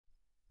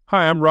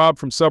Hi, I'm Rob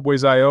from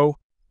Subways IO.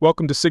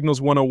 Welcome to Signals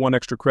 101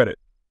 Extra Credit.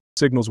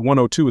 Signals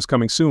 102 is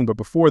coming soon, but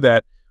before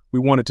that, we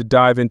wanted to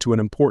dive into an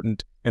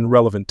important and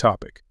relevant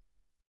topic.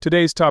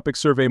 Today's topic: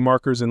 survey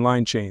markers and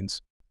line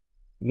chains.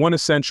 One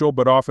essential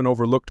but often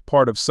overlooked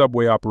part of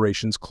subway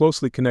operations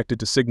closely connected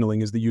to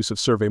signaling is the use of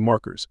survey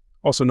markers,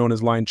 also known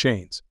as line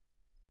chains.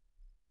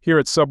 Here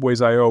at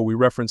Subways IO, we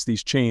reference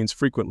these chains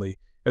frequently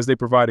as they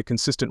provide a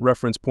consistent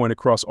reference point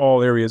across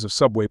all areas of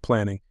subway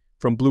planning,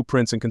 from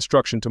blueprints and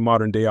construction to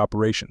modern-day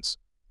operations.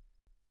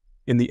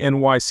 In the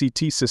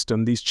NYCT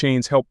system, these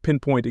chains help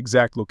pinpoint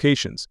exact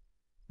locations.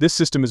 This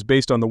system is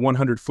based on the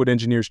 100-foot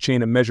engineer's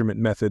chain of measurement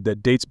method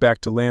that dates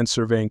back to land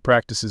surveying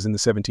practices in the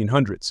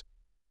 1700s.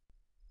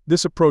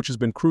 This approach has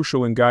been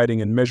crucial in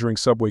guiding and measuring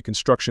subway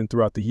construction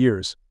throughout the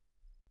years.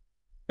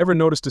 Ever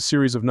noticed a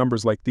series of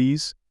numbers like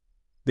these?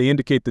 They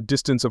indicate the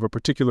distance of a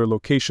particular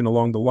location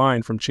along the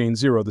line from chain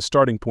 0, the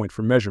starting point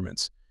for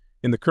measurements.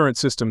 In the current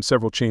system,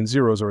 several chain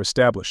zeros are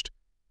established.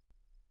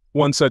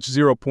 One such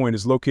 0 point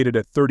is located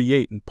at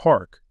 38 in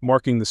Park,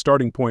 marking the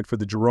starting point for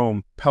the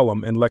Jerome,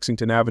 Pelham, and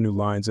Lexington Avenue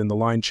lines in the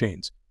line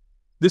chains.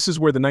 This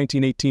is where the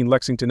 1918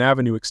 Lexington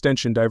Avenue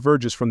extension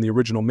diverges from the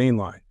original main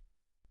line.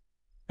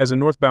 As a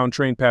northbound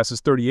train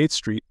passes 38th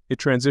Street, it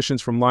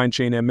transitions from line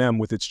chain MM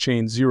with its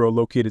chain 0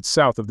 located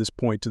south of this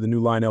point to the new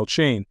line L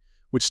chain,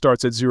 which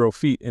starts at 0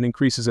 feet and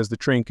increases as the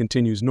train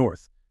continues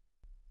north,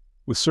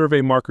 with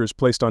survey markers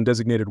placed on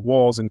designated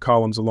walls and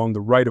columns along the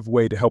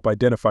right-of-way to help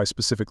identify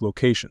specific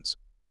locations.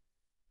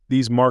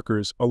 These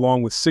markers,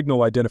 along with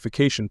signal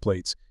identification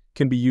plates,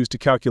 can be used to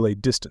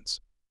calculate distance.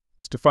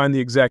 To find the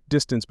exact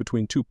distance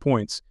between 2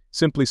 points,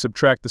 simply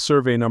subtract the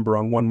survey number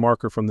on one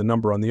marker from the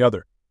number on the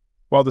other.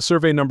 While the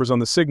survey numbers on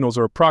the signals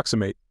are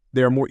approximate,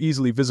 they are more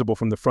easily visible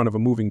from the front of a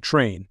moving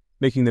train,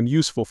 making them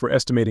useful for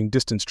estimating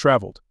distance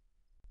traveled.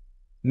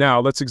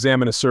 Now, let's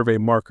examine a survey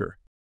marker.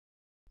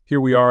 Here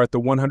we are at the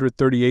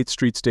 138th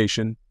Street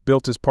station,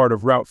 built as part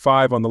of Route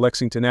 5 on the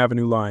Lexington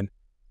Avenue line.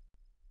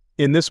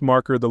 In this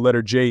marker, the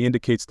letter J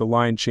indicates the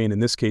line chain, in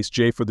this case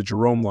J for the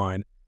Jerome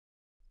line,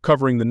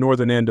 covering the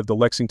northern end of the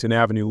Lexington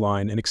Avenue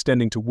line and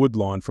extending to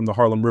Woodlawn from the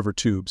Harlem River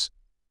tubes.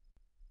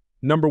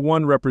 Number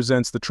 1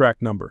 represents the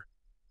track number.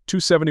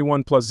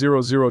 271 plus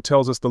 00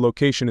 tells us the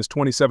location is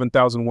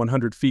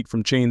 27,100 feet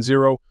from chain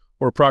 0,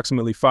 or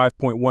approximately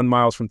 5.1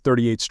 miles from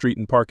 38th Street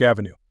and Park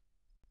Avenue.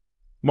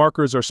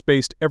 Markers are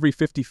spaced every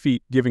 50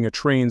 feet, giving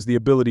trains the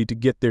ability to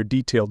get their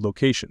detailed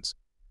locations.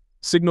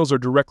 Signals are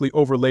directly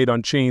overlaid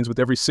on chains, with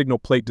every signal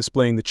plate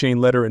displaying the chain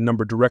letter and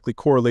number directly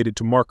correlated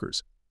to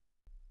markers.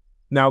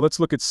 Now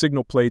let's look at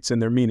signal plates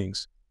and their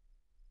meanings.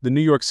 The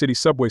New York City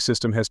subway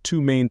system has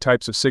two main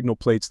types of signal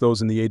plates, those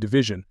in the A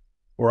division,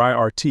 or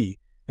IRT,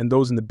 and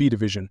those in the B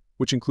division,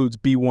 which includes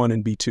B1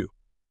 and B2,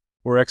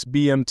 or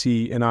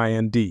XBMT and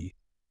IND.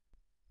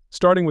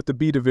 Starting with the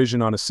B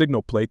division, on a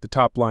signal plate, the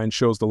top line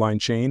shows the line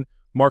chain,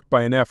 marked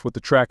by an F with the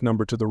track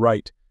number to the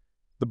right.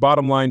 The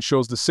bottom line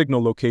shows the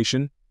signal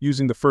location,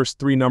 using the first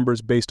three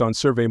numbers based on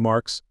survey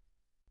marks.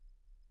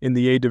 In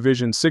the A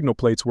division, signal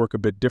plates work a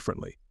bit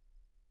differently.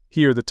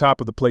 Here, the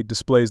top of the plate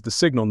displays the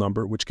signal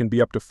number, which can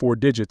be up to 4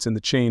 digits, and the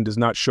chain does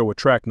not show a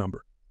track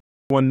number.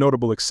 One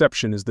notable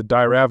exception is the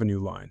Dyer Avenue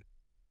line.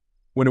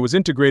 When it was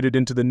integrated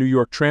into the New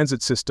York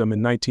Transit system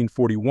in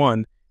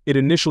 1941, it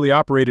initially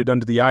operated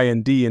under the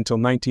IND until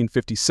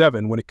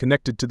 1957, when it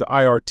connected to the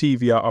IRT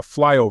via a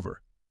flyover.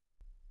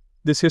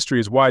 This history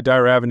is why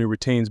Dyer Avenue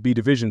retains B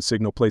division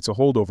signal plates, a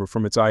holdover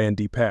from its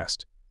IND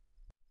past.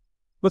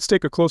 Let's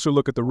take a closer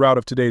look at the route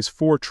of today's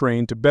 4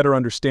 train to better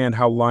understand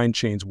how line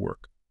chains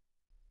work.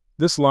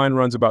 This line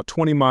runs about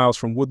 20 miles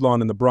from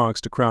Woodlawn in the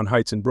Bronx to Crown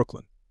Heights in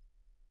Brooklyn.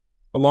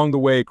 Along the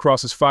way, it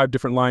crosses 5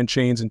 different line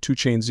chains and 2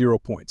 chain 0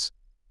 points.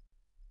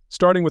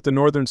 Starting with the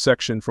northern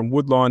section from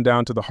Woodlawn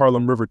down to the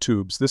Harlem River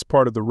tubes, this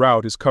part of the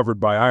route is covered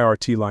by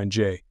IRT line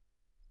J.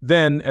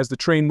 Then, as the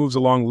train moves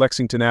along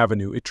Lexington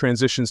Avenue, it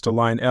transitions to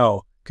line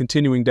L,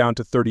 continuing down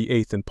to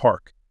 38th and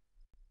Park.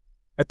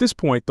 At this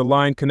point, the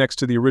line connects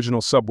to the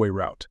original subway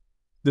route.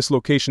 This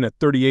location at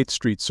 38th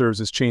Street serves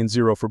as chain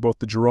 0 for both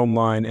the Jerome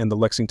line and the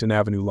Lexington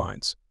Avenue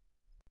lines.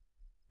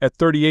 At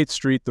 38th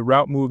Street, the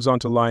route moves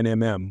onto line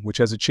MM, which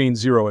has a chain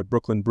 0 at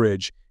Brooklyn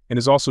Bridge and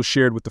is also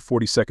shared with the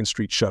 42nd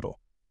Street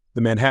shuttle.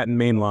 The Manhattan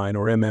Main Line,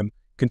 or MM,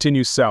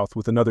 continues south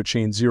with another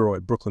chain 0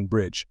 at Brooklyn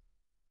Bridge.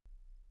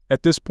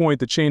 At this point,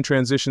 the chain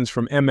transitions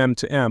from MM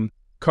to M,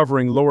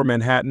 covering Lower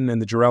Manhattan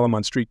and the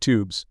Joralemon Street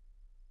tubes.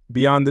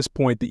 Beyond this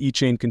point, the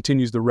E-chain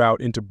continues the route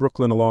into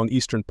Brooklyn along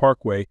Eastern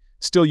Parkway,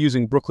 still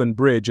using Brooklyn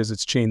Bridge as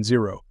its chain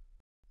 0.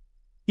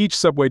 Each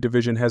subway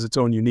division has its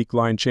own unique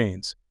line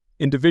chains.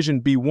 In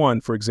Division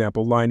B1, for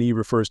example, line E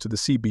refers to the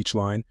Sea Beach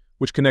line,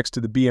 which connects to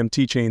the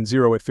BMT chain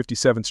 0 at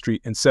 57th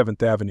Street and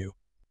 7th Avenue.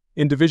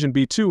 In Division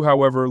B2,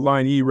 however,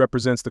 line E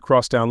represents the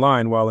crosstown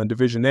line, while in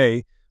Division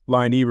A,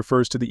 line E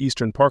refers to the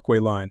Eastern Parkway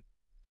line.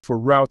 For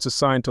routes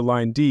assigned to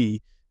line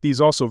D,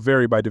 these also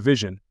vary by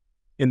division.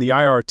 In the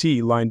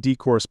IRT, line D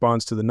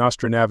corresponds to the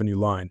Nostrand Avenue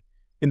line.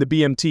 In the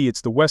BMT,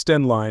 it's the West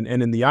End line,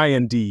 and in the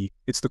IND,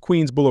 it's the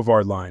Queens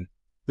Boulevard line.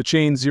 The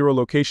Chain 0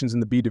 locations in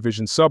the B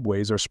Division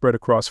subways are spread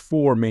across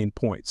 4 main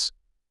points.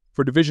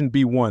 For Division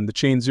B1, the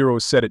Chain 0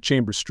 is set at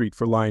Chambers Street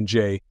for Line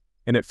J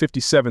and at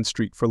 57th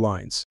Street for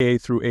lines A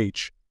through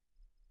H.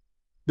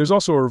 There's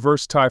also a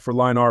reverse tie for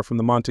Line R from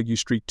the Montague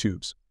Street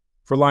tubes.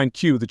 For Line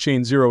Q, the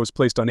Chain 0 is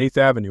placed on 8th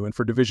Avenue, and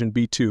for Division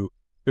B2,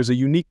 there's a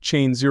unique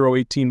Chain 0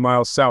 18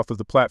 miles south of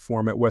the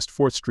platform at West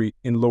 4th Street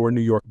in Lower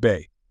New York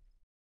Bay.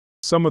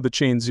 Some of the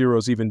Chain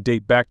 0s even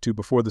date back to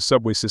before the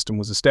subway system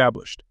was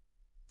established.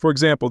 For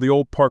example, the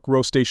old Park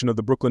Row station of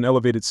the Brooklyn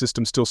Elevated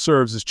System still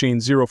serves as Chain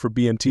 0 for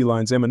BMT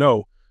lines M and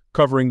O,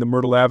 covering the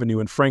Myrtle Avenue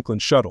and Franklin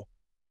shuttle.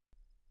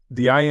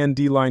 The IND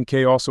line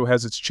K also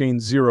has its Chain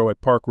 0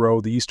 at Park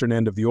Row, the eastern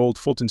end of the old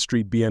Fulton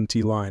Street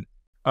BMT line.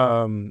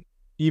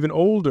 Even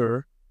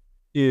older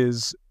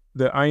is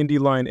the IND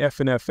line F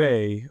and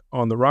FA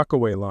on the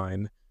Rockaway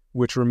line,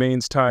 which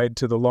remains tied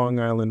to the Long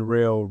Island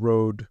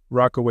Railroad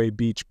Rockaway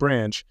Beach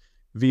branch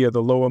via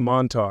the Lower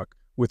Montauk,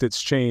 with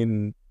its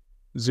Chain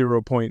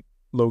 0 point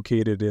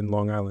located in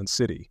Long Island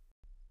City.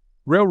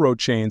 Railroad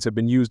chains have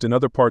been used in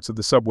other parts of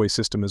the subway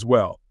system as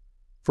well.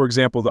 For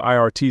example, the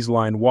IRT's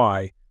Line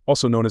Y,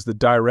 also known as the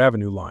Dyer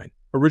Avenue Line,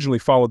 originally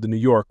followed the New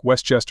York,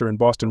 Westchester, and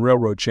Boston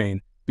Railroad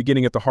chain,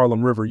 beginning at the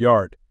Harlem River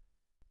Yard.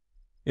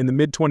 In the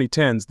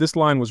mid-2010s, this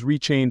line was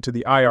rechained to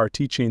the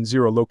IRT Chain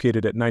 0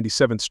 located at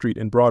 97th Street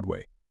and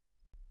Broadway.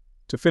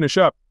 To finish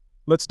up,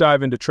 let's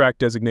dive into track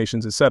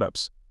designations and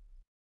setups.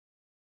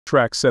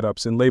 Track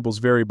setups and labels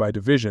vary by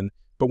division,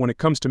 but when it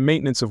comes to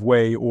maintenance of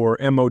way, or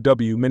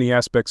MOW, many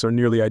aspects are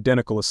nearly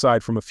identical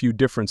aside from a few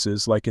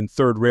differences, like in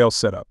third rail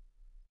setup.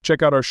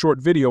 Check out our short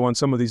video on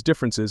some of these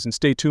differences and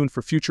stay tuned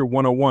for future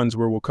 101s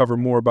where we'll cover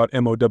more about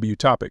MOW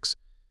topics.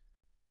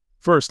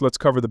 First, let's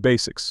cover the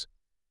basics.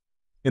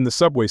 In the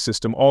subway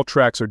system, all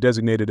tracks are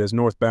designated as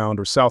northbound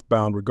or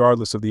southbound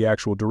regardless of the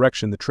actual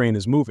direction the train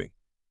is moving.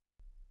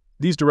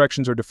 These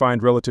directions are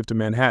defined relative to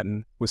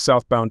Manhattan, with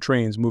southbound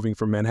trains moving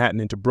from Manhattan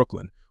into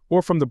Brooklyn,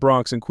 or from the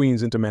Bronx and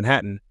Queens into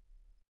Manhattan.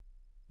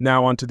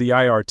 Now onto the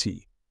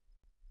IRT.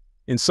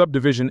 In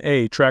Subdivision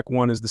A, Track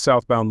 1 is the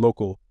southbound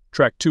local,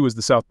 Track 2 is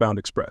the southbound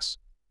express,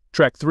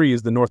 Track 3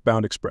 is the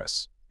northbound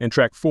express, and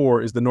Track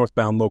 4 is the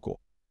northbound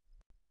local.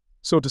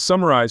 So to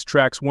summarize,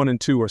 Tracks 1 and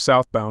 2 are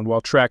southbound,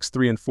 while Tracks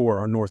 3 and 4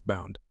 are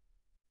northbound.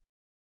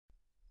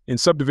 In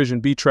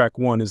Subdivision B, Track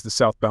 1 is the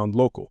southbound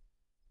local,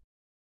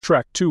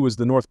 Track 2 is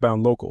the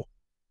northbound local,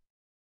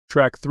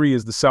 Track 3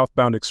 is the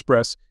southbound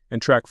express,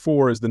 and Track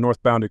 4 is the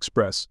northbound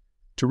express.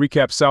 To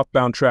recap,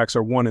 southbound tracks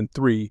are 1 and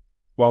 3,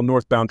 while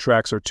northbound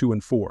tracks are 2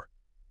 and 4.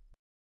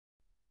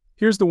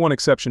 Here's the one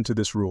exception to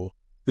this rule,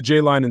 the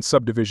J line in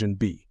Subdivision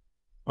B.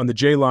 On the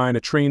J line, a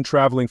train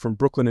traveling from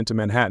Brooklyn into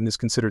Manhattan is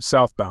considered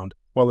southbound,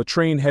 while a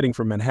train heading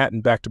from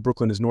Manhattan back to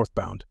Brooklyn is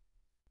northbound.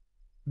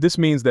 This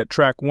means that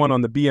Track 1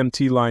 on the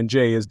BMT line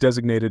J is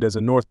designated as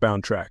a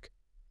northbound track.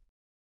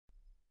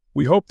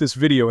 We hope this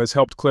video has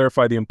helped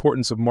clarify the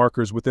importance of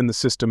markers within the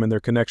system and their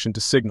connection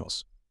to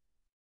signals.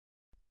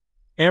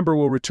 Amber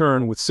will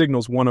return with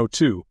Signals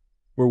 102,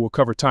 where we'll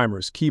cover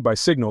timers, key by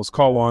signals,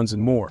 call-ons,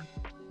 and more.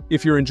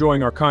 If you're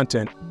enjoying our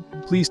content,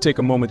 please take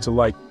a moment to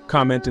like,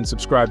 comment, and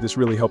subscribe. This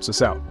really helps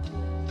us out.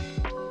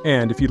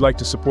 And if you'd like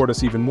to support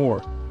us even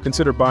more,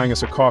 consider buying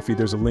us a coffee.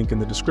 There's a link in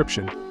the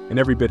description, and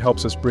every bit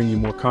helps us bring you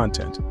more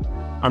content.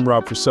 I'm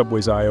Rob for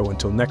Subways.io.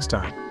 Until next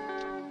time.